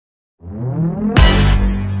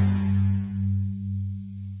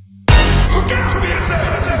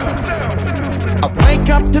I wake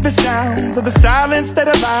up to the sounds of the silence that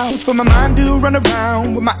allows for my mind to run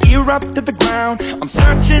around with my ear up to the ground. I'm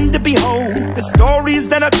searching to behold the stories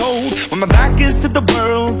that I told when my back is to the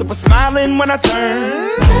world that was smiling when I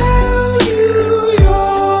turned. Tell you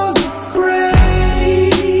you're the greatest,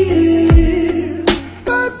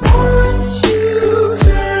 but once you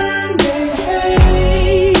turn they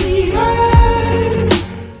hate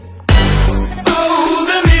us. Oh,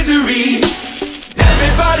 the misery.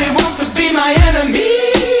 Everybody wants to be my enemy.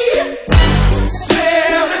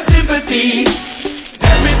 Smell the sympathy.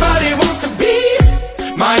 Everybody wants to be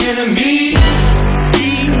my enemy.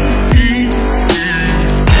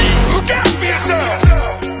 Look out for yourself.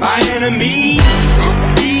 My enemy.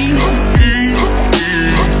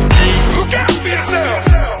 Look out for yourself.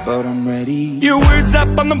 But I'm ready. Your words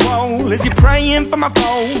up on the wall as you're praying for my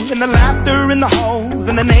phone, and the laughter in the halls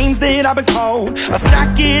and the names that I've been called. I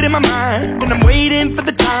stack it in my mind and I'm waiting for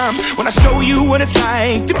the time when I show you what it's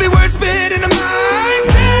like to be worse fit in the mind.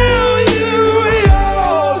 Tell you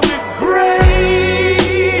you're the greatest,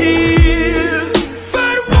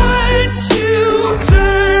 but once you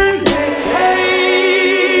turn they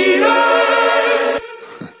hate us.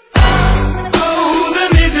 Oh, the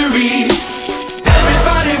misery.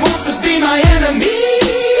 Everybody wants to be my enemy.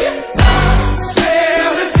 Smell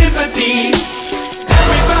the sympathy.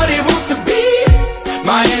 Everybody wants to be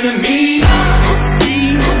my enemy.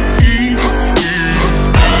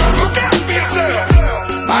 Look out for yourself.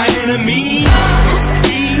 My enemy.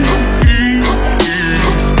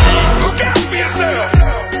 Look out for yourself.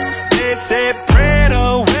 They said pray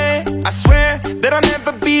away. I swear that I'll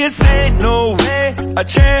never be a saint. No way. A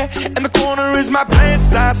chair in the corner is my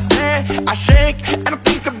place. I stare, I shake, and I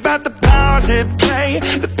think about the powers at play.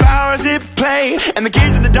 The powers at play. And the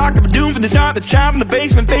kids in the dark that were doomed from the start. The child in the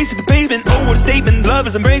basement, face at the pavement. Oh, what a statement. Love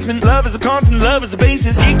is embracement. Love is a constant. Love is the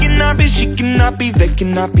basis. He cannot be, she cannot be, they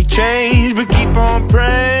cannot be changed. But keep on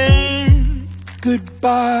praying.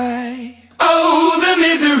 Goodbye. Oh, the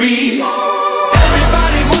misery.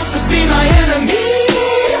 Everybody wants to be my enemy.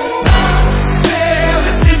 Spare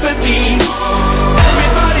the sympathy.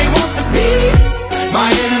 Everybody wants to be my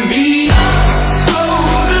enemy.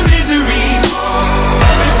 Oh, the misery.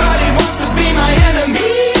 Everybody wants to be my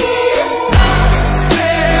enemy.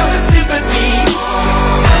 Spare the sympathy.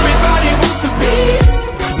 Everybody wants to be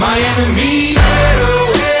my enemy. I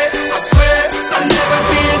swear I'll never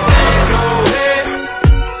be a saint. No way.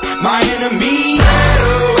 My enemy.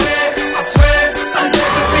 I swear I'll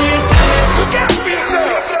never be a saint. Look out for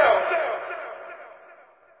yourself.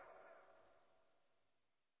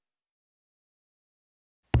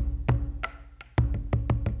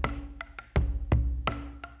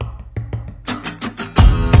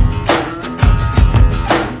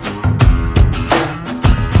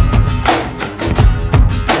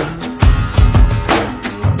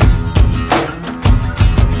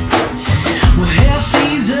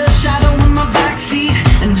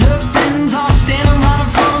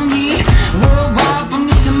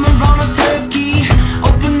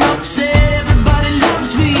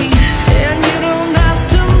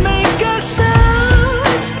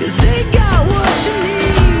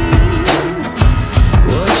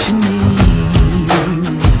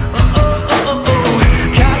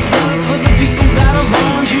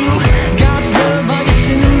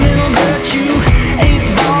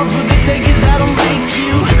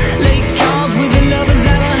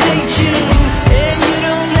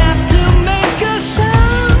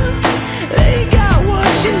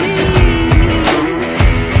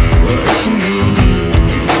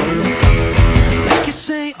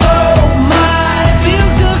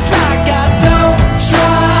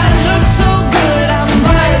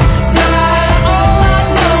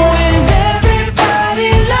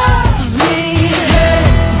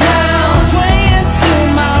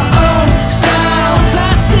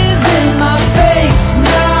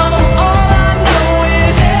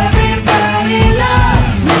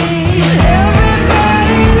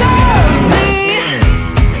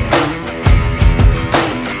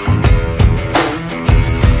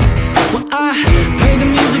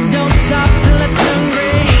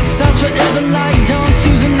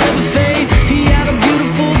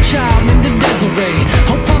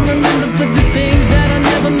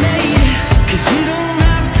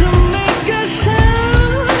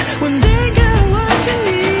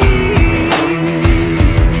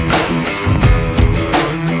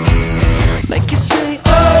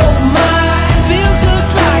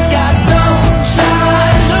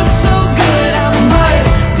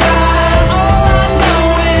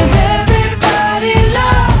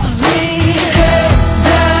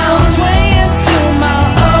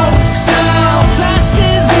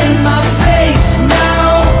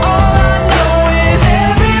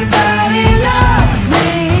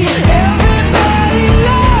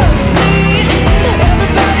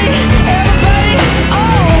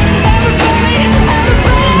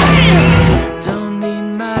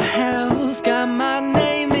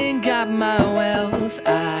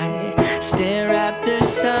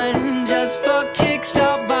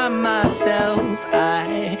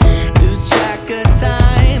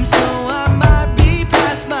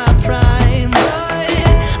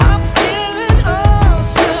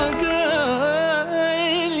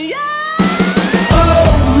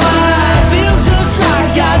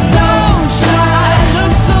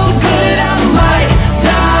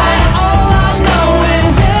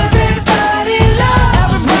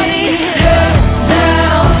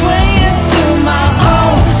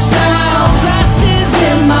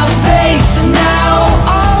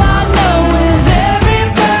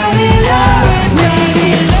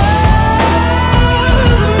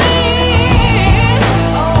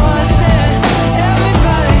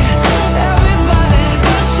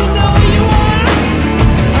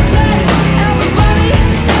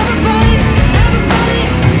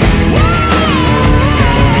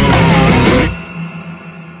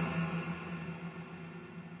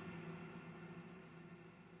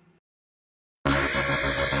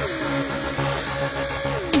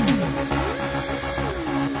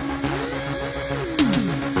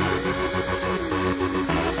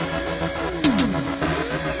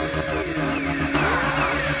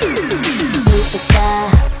 Mister,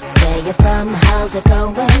 where you from? How's it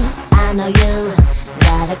going? I know you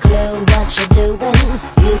got a clue what you're doing.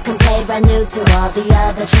 You can play brand new to all the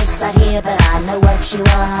other chicks out here, but I know what you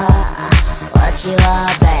are,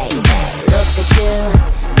 baby. Look at you,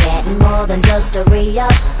 getting more than just a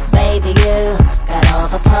re-up. Baby, you got all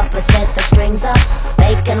the puppets with the strings up,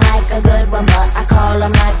 faking like a good one, but I call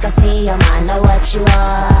them like I see them. I know what you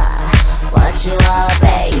are,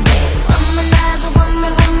 baby. Womanizer,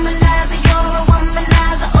 womanizer, you're a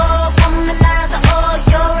womanizer, oh, womanizer, oh,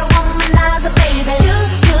 you're a womanizer, baby. You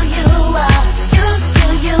are,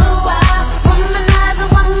 you are, womanizer,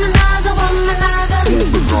 womanizer, womanizer.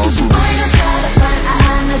 Boy, don't try to front,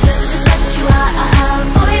 I know just what you are.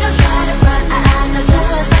 Boy, don't try to front, I know just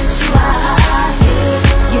what you are.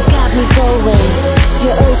 You got me going,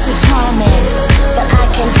 you're oh so charming, but I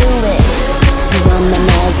can't do it. You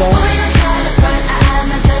womanizer. Boy, don't try to front, I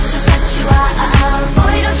know just what you are.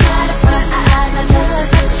 Boy, don't try to front, I know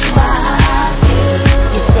just what you are.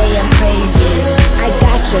 You say I'm crazy, I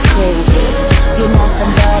got you crazy. You're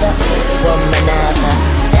nothing but a womanizer.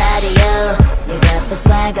 Daddy, you got the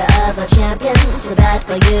swagger of a champion. Too bad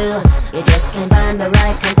for you, you just can't find the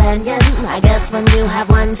right companion. I guess when you have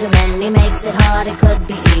one too many makes it hard. It could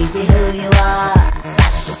be easy who you are,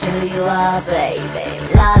 that's just who you are, baby.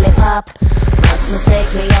 Lollipop, must mistake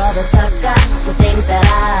me or the sucker to think that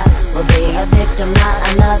I will be a victim, not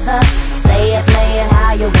another. Say it, play it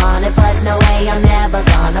how you want it, but no way, I'm never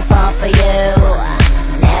gonna fall for you.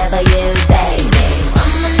 Never you, baby.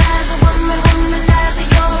 Womanizer, womanizer,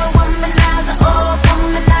 you're a womanizer, oh,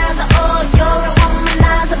 womanizer, oh, you're a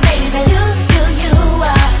womanizer, baby. You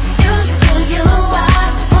are, you are,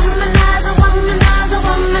 womanizer, womanizer,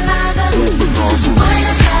 womanizer. Boy,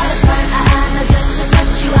 don't try to front, I know just what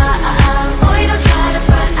you are. Boy, don't try to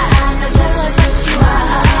front, I know just what you are.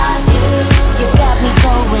 You got me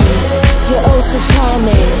going, you're oh so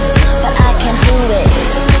charming, but I can't do it.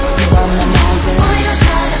 You womanizer. Boy, don't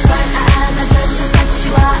try to front, I know just what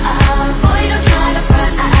you are. Boy, don't try to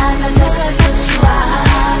front, I know just what you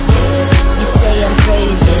are. You say I'm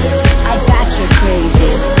crazy, I got you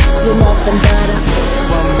crazy. You're nothing but a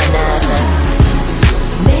womanizer.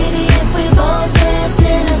 Maybe if we both lived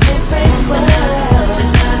in a different world,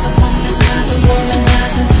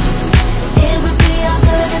 it would be all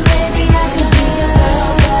good and maybe I could be a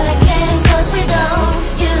girl, but I can't 'cause we don't.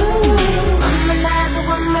 You womanizer,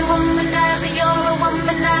 womanizer, you're a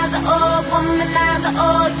womanizer, oh, womanizer,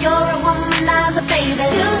 oh, you're a womanizer, baby.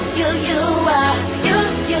 You are, you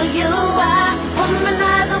are,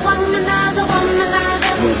 womanizer, womanizer,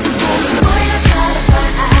 womanizer. Boy, don't try to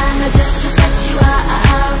front, I know just what you are.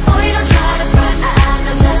 Boy, don't try to front, I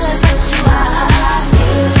know just what you are.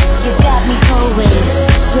 You got me going,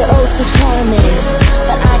 you're oh so charming,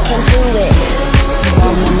 but I can't do it. You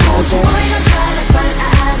womanizer. Boy, don't try to front,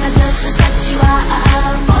 I know just what you are.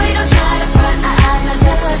 Boy, don't try to front, I know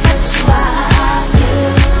just what you are.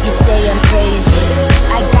 You say I'm crazy,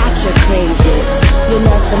 I got you crazy. You're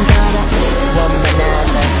nothing but a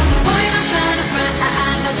womanizer. Boy, don't try to front, I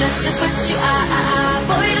know just what you are.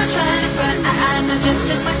 Boy, don't try to front, I know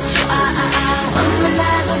just what you are.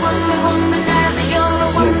 Womanizer, womanizer, you're a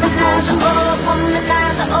womanizer, oh,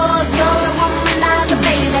 womanizer, oh, you're a womanizer,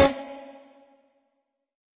 baby.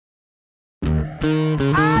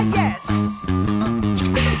 Ah, yes.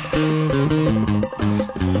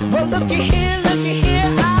 Well, looky here,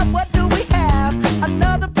 ah, what do we have?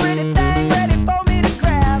 Another pretty thing ready for me to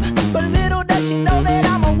grab. But little does she know that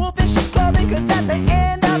I'm a wolf in sheep's clothing, 'cause at the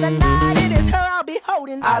end of the night, it is her I'll be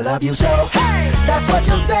holding. I love you so, hey, that's what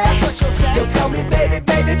you'll say. You'll tell me, baby,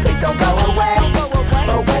 please don't go away.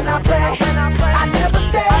 But when I pray, I never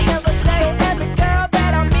stay. So every girl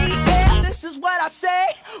that I meet, yeah, this is what I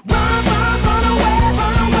say. Run away,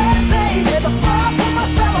 baby, before I put my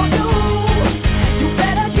spell on you. You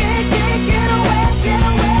better get away,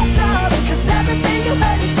 darling, 'cause everything you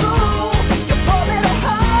heard is true. Your poor little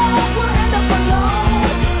heart will end up alone,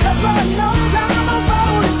 'cause Lord knows I'm a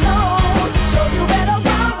rolling stone. So you better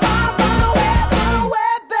run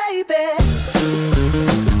away, baby.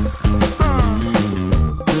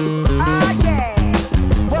 Ah, yeah.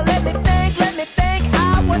 Well, let me think,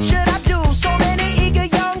 what should I do? So many eager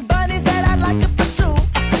young bunnies that I'd like to pursue.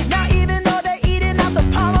 Now even though they're eating out the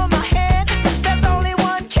palm of my hand, there's only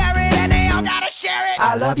one carrot and they all gotta share it.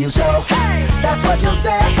 I love you so, hey, that's what you'll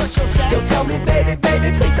say. You'll tell me, baby,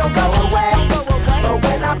 please don't go away. But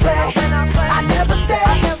when I pray, I never stay.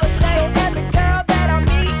 So every girl that I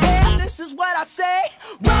meet, yeah, this is what I say.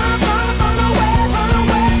 Run away,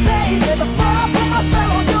 baby, before I put my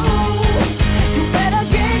spell on you. You better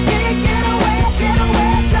get away,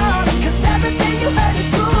 darling, 'cause everything you heard is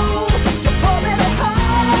true. Your poor little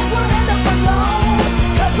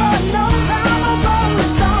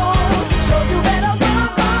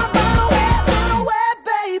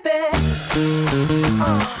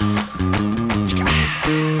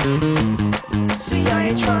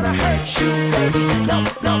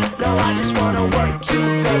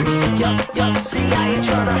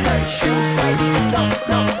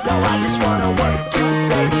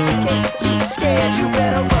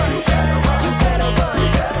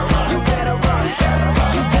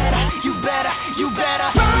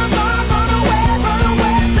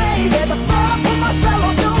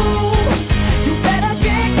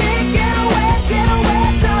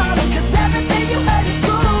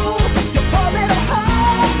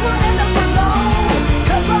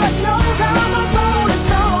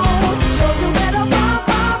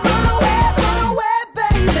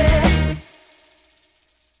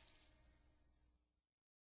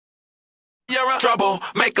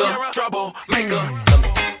troublemaker.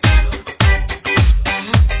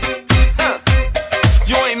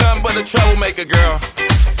 You ain't nothing but a troublemaker, girl.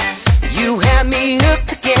 You had me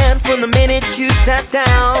hooked again from the minute you sat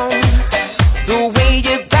down. The way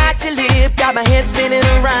you bite your lip got my head spinning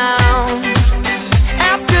around.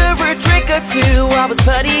 After a drink or two, I was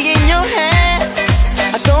putty in your hands.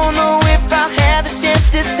 I don't know if I'll have the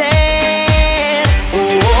strength to stand.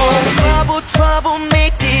 Oh,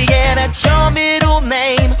 troublemaker, yeah, that's your middle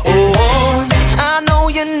name. Oh, I know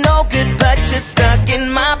you're no good, but you're stuck in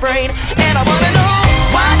my brain. And I wanna know,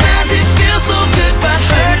 why does it feel so good but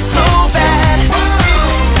hurt so bad?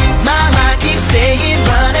 My mind keeps saying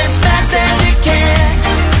run as fast as you can.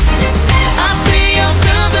 I say I'm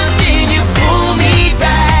done, but then you pull me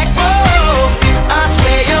back. Whoa, I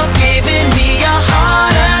swear you're giving me a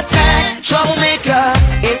heart attack. Troublemaker,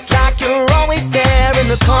 it's like you're always there in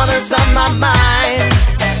the corners of my mind.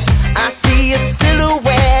 I see a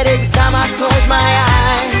silhouette every time I close my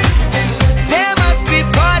eyes. There must be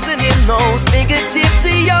poison in those fingertips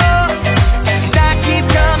of yours, 'cause I keep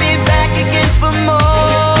coming back again for more.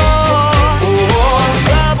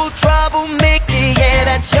 Oh, troublemaker, yeah,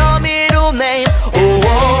 that's your middle name.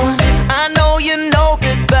 Oh, I know you're no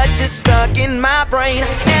good, but you're stuck in my brain.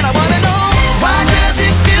 And I wanna know, why does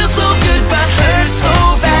it feel so good but hurt so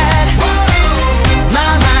bad?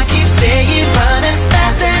 My mind keeps saying run as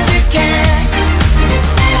fast as you can.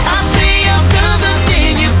 I say I'm done, but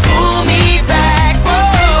then you pull me back.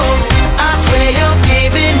 Whoa, I swear you're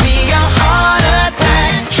giving me a heart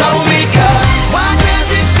attack. Troublemaker, why does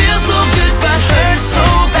it feel so good but hurt so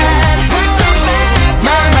bad?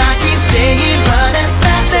 My mind keeps saying run as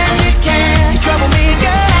fast as you can.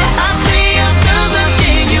 Troublemaker, I say I'm done, but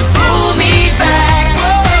then you pull me back.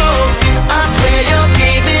 Whoa, I swear you're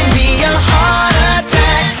giving me a heart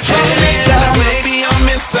attack. Troublemaker, now maybe I'm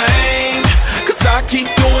insane, 'cause I keep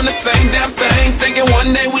doing the same damn thing, thinking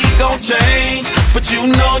one day we gon' change. But you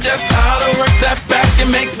know just how to work that back and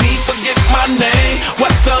make me forget my name.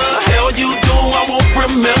 What the hell you do, I won't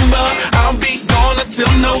remember. I'll be gone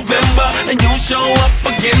until November, and you show up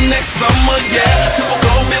again next summer, yeah.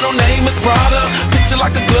 Typical middle name is Prada. Picture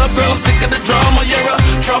like a glove, girl, I'm sick of the drama. You're a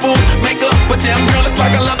troublemaker, but damn girl, it's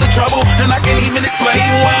like I love the trouble, and I can't even explain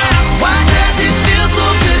why. why does it feel so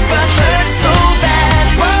good but hurt so bad?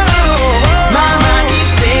 Whoa, my mind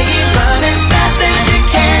keeps saying run as fast as you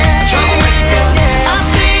can. Troublemaker, I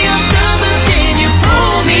say I'm done, but then you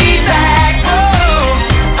pull me back. Whoa,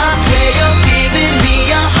 I swear you're giving me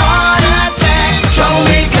a heart attack.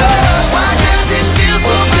 Troublemaker, why does it feel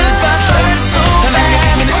so good but hurt so And I can't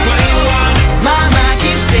even bad? explain why. My mind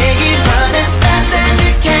keeps saying run as fast as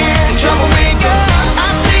you can. Troublemaker, I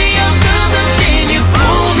say I'm done, but then you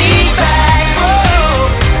pull me back. Whoa,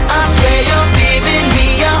 I swear you're giving me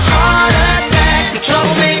a heart attack.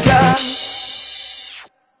 Troublemaker.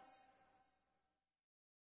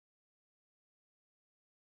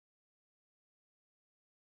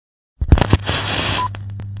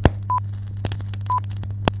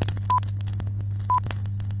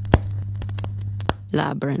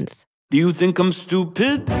 Labyrinth. Do you think I'm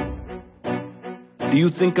stupid? Do you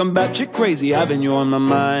think I'm batshit crazy, having you on my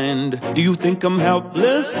mind? Do you think I'm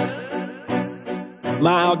helpless?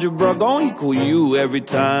 My algebra gon' equal you every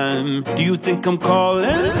time. Do you think I'm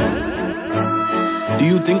calling? Do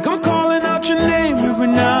you think I'm calling out your name every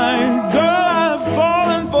night? Girl, I've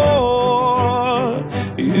fallen for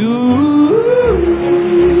you.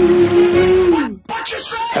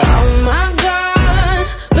 Oh my God,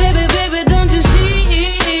 baby, baby, don't you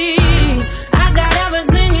see? I got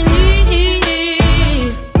everything you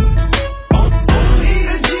need. Only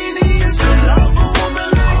a genius could love a woman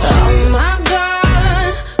like you. Oh my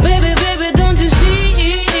God, baby, baby, don't you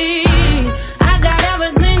see? I got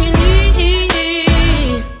everything you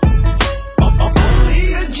need. Only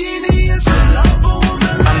a genius could love a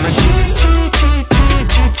woman like you. I'm a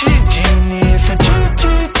genius, a genius.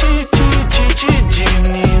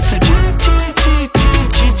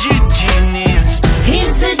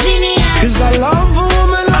 He's a genius. 'Cause I love a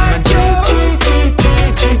woman like you.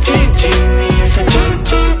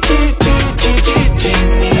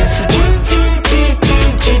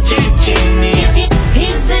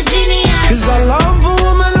 He's a genius. 'Cause I love a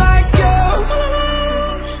woman like you.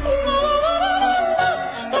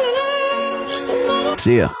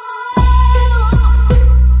 See ya.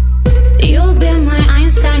 You've been my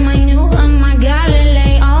Einstein, my Newton, my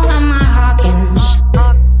Galileo, and my Hawkins.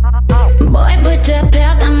 Boy, put the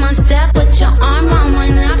pep in my step, put your arm on my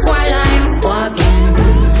neck while I'm walking.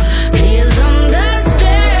 Please understand,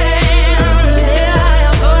 yeah,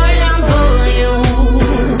 I'm falling for you.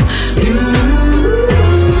 You.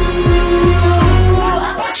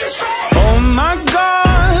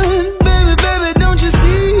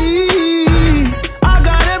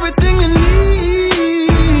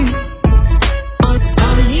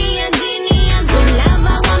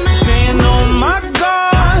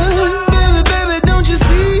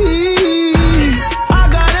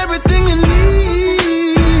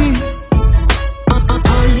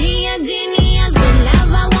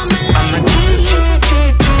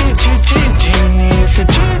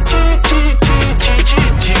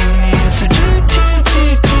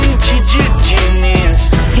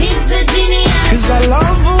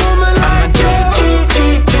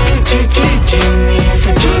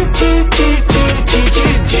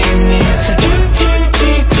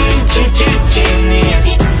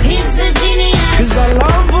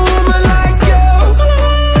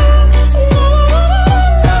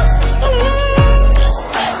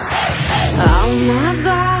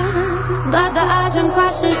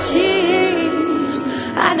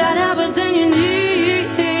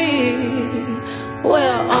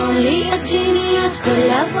 only a genius could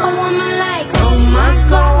love a woman like, oh my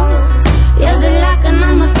God. You're the lock and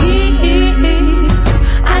I'm the key.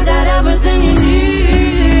 I got everything you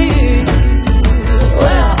need.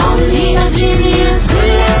 Well, only a genius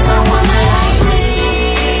could love a woman like me.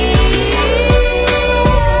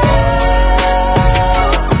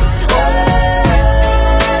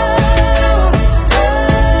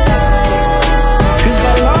 Cause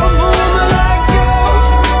I love a woman like you.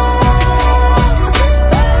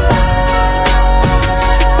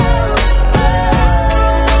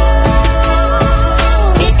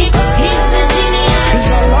 He's a genius. Cause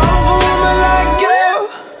I love a woman like you.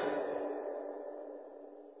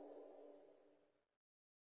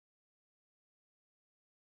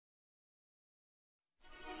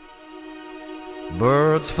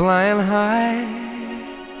 Birds flying high,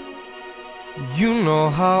 you know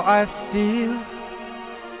how I feel.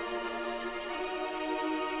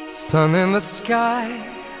 Sun in the sky,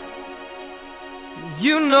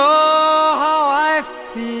 you know how I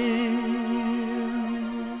feel.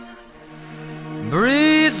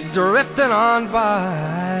 Breeze drifting on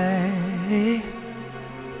by,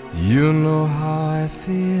 you know how I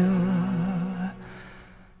feel.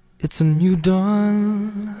 It's a new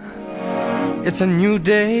dawn, it's a new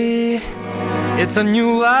day, it's a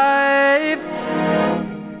new life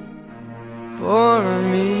for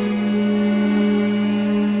me.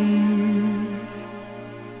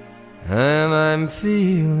 And I'm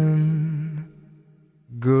feeling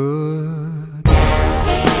good.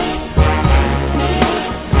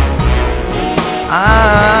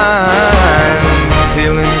 I'm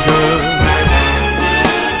feeling good.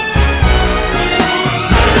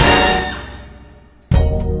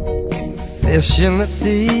 Fish in the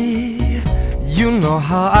sea, you know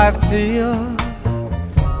how I feel.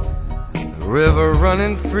 River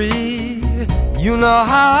running free, you know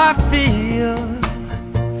how I feel.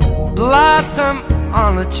 Blossom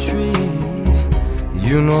on a tree,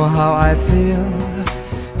 you know how I feel.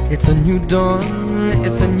 It's a new dawn,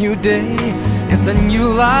 it's a new day, it's a new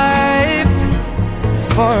life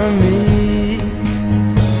for me.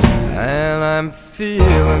 And I'm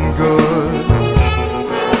feeling good.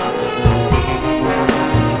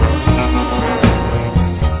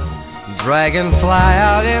 Dragonfly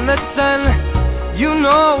out in the sun, you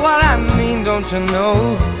know what I mean, don't you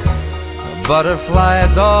know?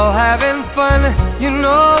 Butterflies all having fun, you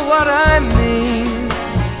know what I mean.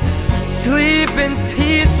 Sleep in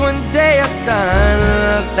peace when day is done,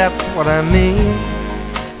 that's what I mean.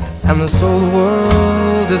 And this old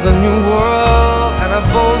world is a new world and a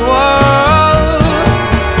bold world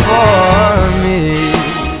for me.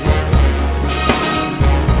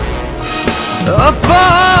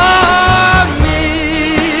 For me.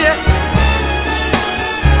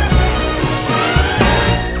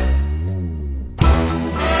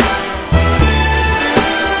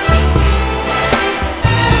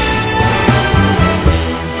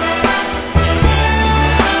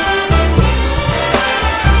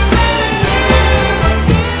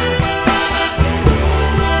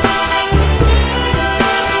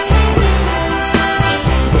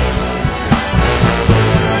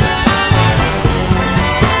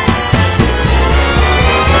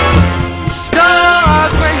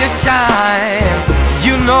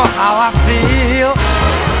 You know how I feel.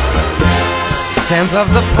 Scent of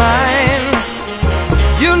the pine,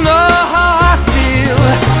 you know how I feel.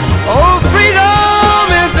 Oh, freedom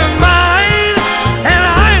is mine, and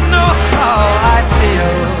I know how I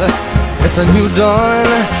feel. It's a new dawn,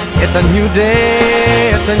 it's a new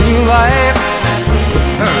day, it's a new life.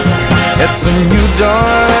 It's a new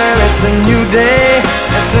dawn, it's a new day,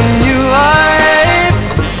 it's a new life.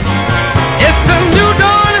 It's a new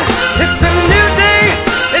dawn, it's a new day,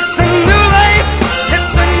 it's a new life,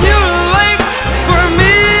 it's a new life for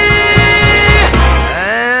me.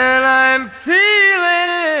 And I'm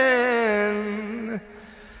feeling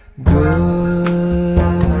good.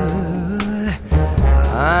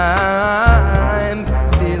 I'm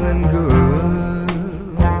feeling good.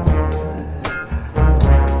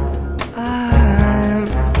 I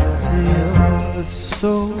feel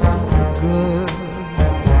so good.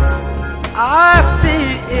 I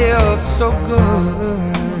feel so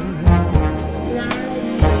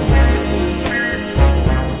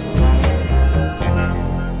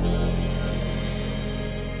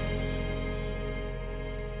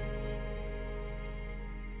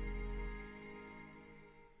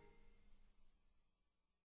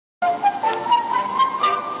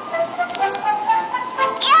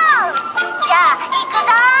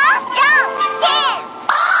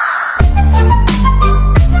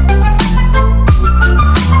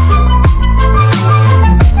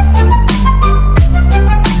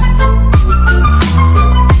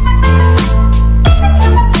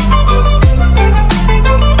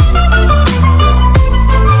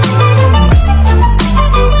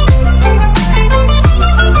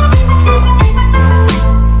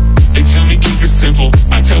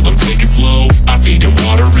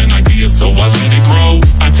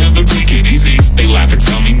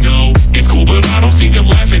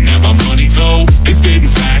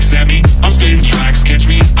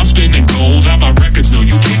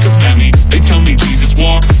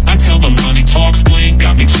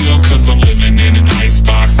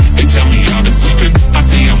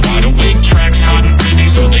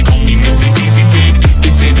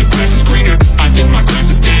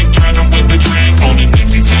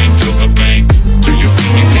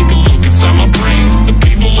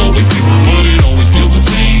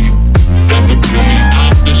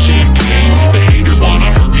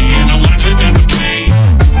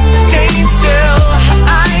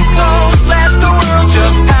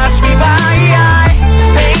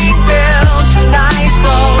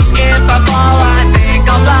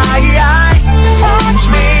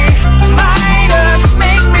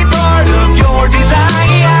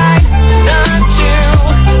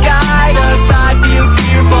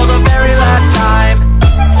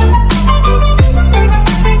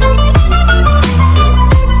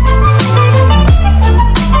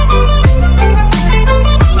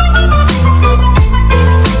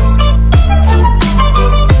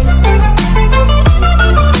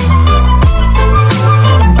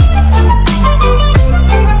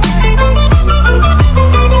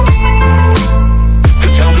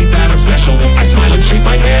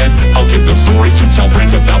tell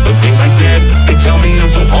friends about the things I said. They tell me I'm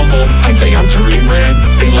so humble, I say I'm turning red.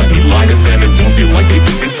 They let me lie to them and don't feel like they've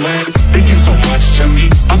been misled. They give so much to me,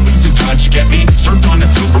 I'm losing touch, get me served on a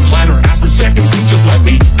silver platter, ask for seconds, they just let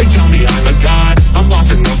me. They tell me I'm a god, I'm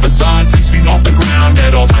lost in the facade, 6 feet off the ground.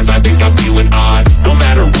 At all times I think I'm feeling odd. No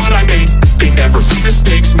matter what I make, they never see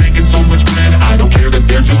mistakes. Making so much bread, I don't care that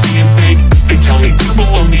they're just being fake. They tell me they're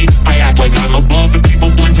below me, I act like I'm above. The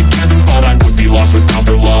people blend together, but I would be lost without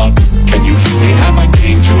their love. Can you hear me? Have I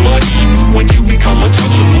gained too much? When you become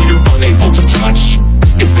untouchable, you're unable to touch.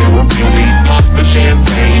 Is there a real me? Pop the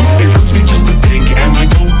champagne. It hurts me just to think, am I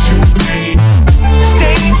told to pain?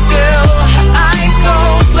 Staying still, eyes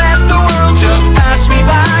closed, let the world just pass me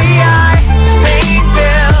by. I paid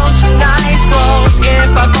bills, nice clothes.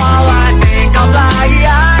 If I fall, I think I'll fly.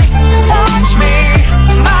 Touch me,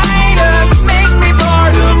 Midas, make me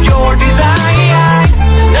part of your design.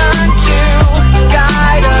 None to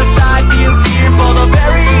guide us, I feel fear for the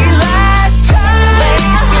very last time. Lay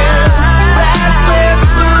still, restless,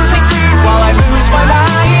 losing sleep while I lose my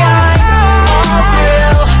mind. All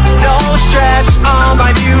thrill, no stress, all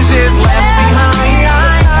my muses left behind.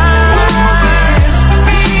 World is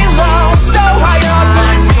below, so high up,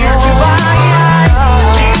 I'm here to find.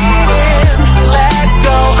 Lean in, let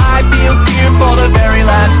go, I feel fear for the very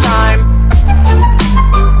last time.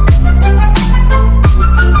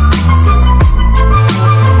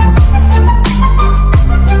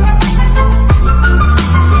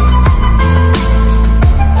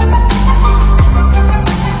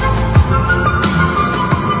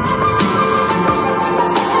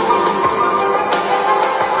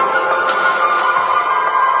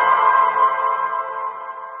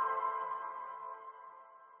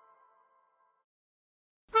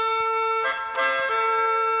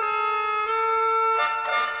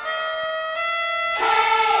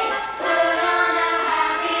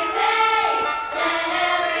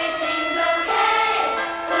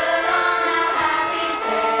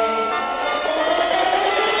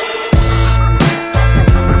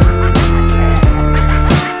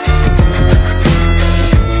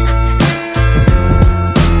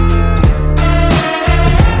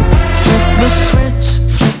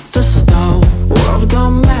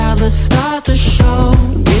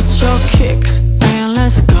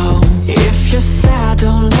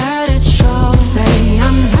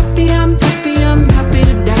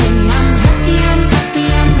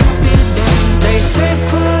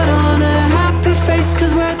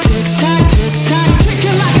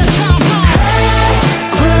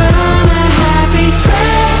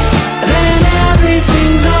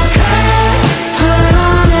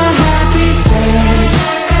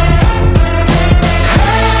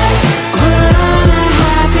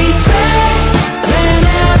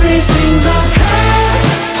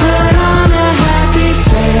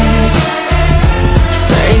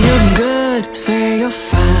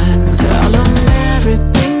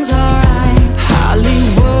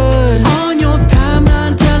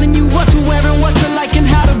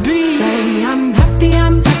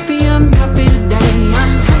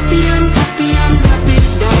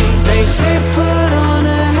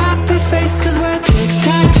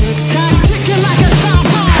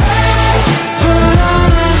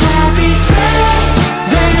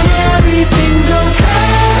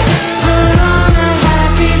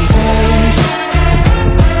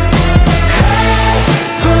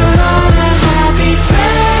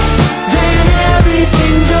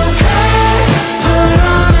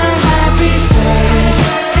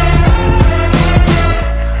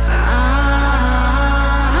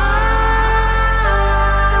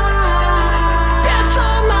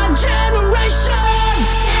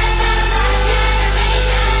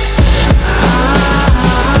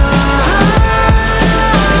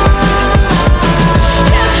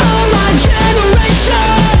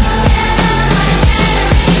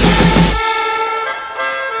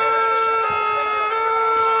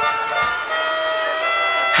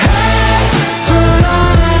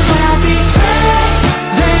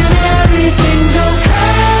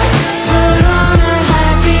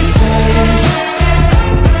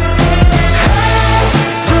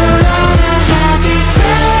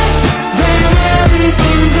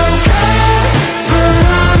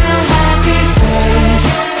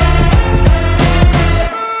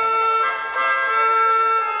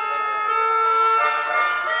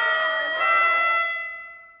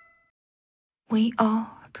 We all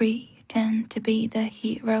pretend to be the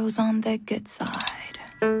heroes on the good side.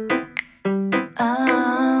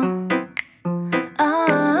 Oh,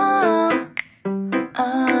 oh,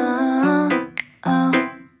 oh, oh.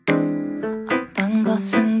 어떤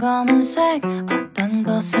것은 검은색, 어떤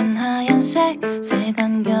것은 하얀색.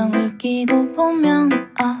 색안경을 끼고 보면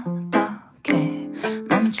어떡해.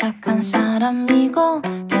 넌 착한 사람이고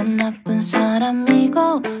걔 나쁜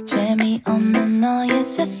사람이고 재미없는 너의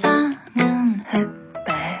세상은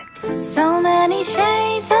So many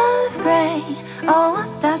shades of grey.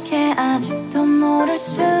 어떻게 아직도 모를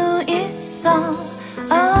수 있어.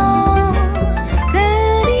 Oh,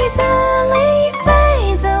 good easily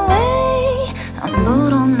fades away.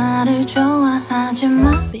 함부로 나를 좋아하지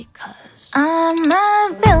마. Because I'm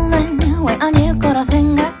a villain. 왜 아닐 거라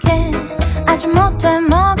생각해. 아주 못돼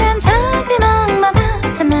먹은 작은 악마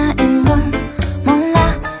같은 나인걸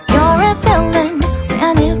몰라. You're a villain. 왜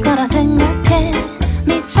아닐 거라 생각해.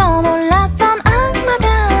 미처 몰랐던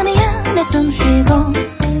악마가 아니야. 내 숨쉬고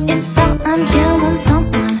있어. I'm killing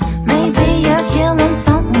someone. Maybe you're killing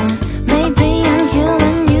someone. Maybe I'm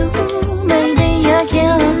killing you. Maybe you're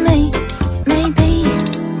killing me. Maybe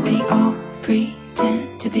we all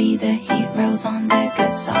pretend to be the heroes on the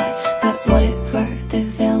good side, but what if we're the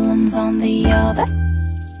villains on the other?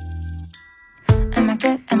 Am I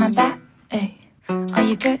good? Am I bad? Ay. Are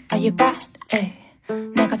you good? Are you bad? Ay.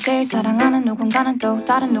 내가 제일 사랑하는 누군가는 또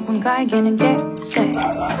다른 누군가에게는 say.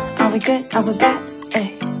 Are we good? Are we bad?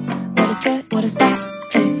 Ay. What is good? What is bad?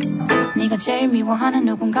 Ay. 네가 제일 미워하는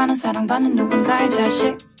누군가는 사랑받는 누군가의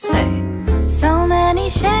자식 say. So many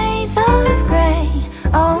shades of grey.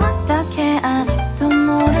 어떻게 아직도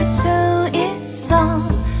모를 수 있어.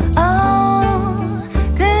 Oh,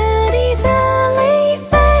 good easily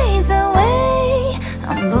fades away.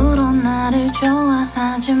 함부로 나를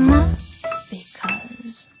좋아하지 마.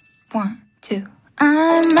 Because 1, 2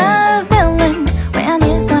 I'm a villain. 왜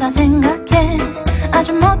아닐 거라 생각해.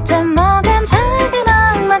 아주 못돼 먹은 작은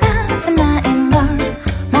악마 같은 나인걸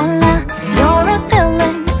몰라. You're a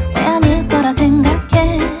villain. 왜 아닐 거라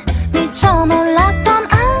생각해. 미처 몰랐던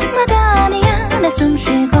악마가 아니야. 내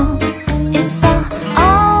숨쉬고 있어.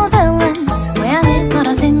 All villains. 왜 아닐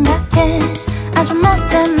거라 생각해. 아주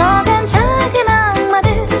못돼 먹은 작은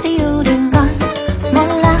악마들이 우린 걸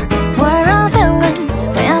몰라. We're all villains.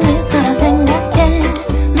 왜 아닐 거라 생각해.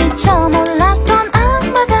 미처 몰랐던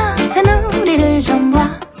악마 같은 우리를 좀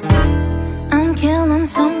봐. I'm killing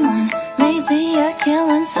someone. Maybe you're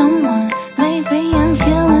killing someone. Maybe I'm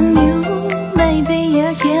killing you. Maybe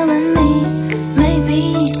you're killing me.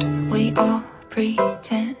 Maybe we all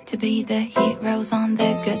pretend to be the heroes on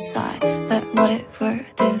the good side, but what if we're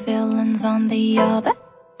the villains on the other?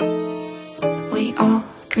 We all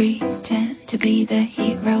pretend to be the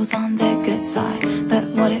heroes on the good side, but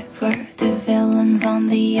what if we're the villains on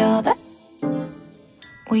the other?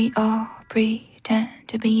 We all pretend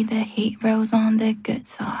to be the heroes on the good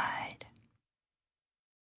side.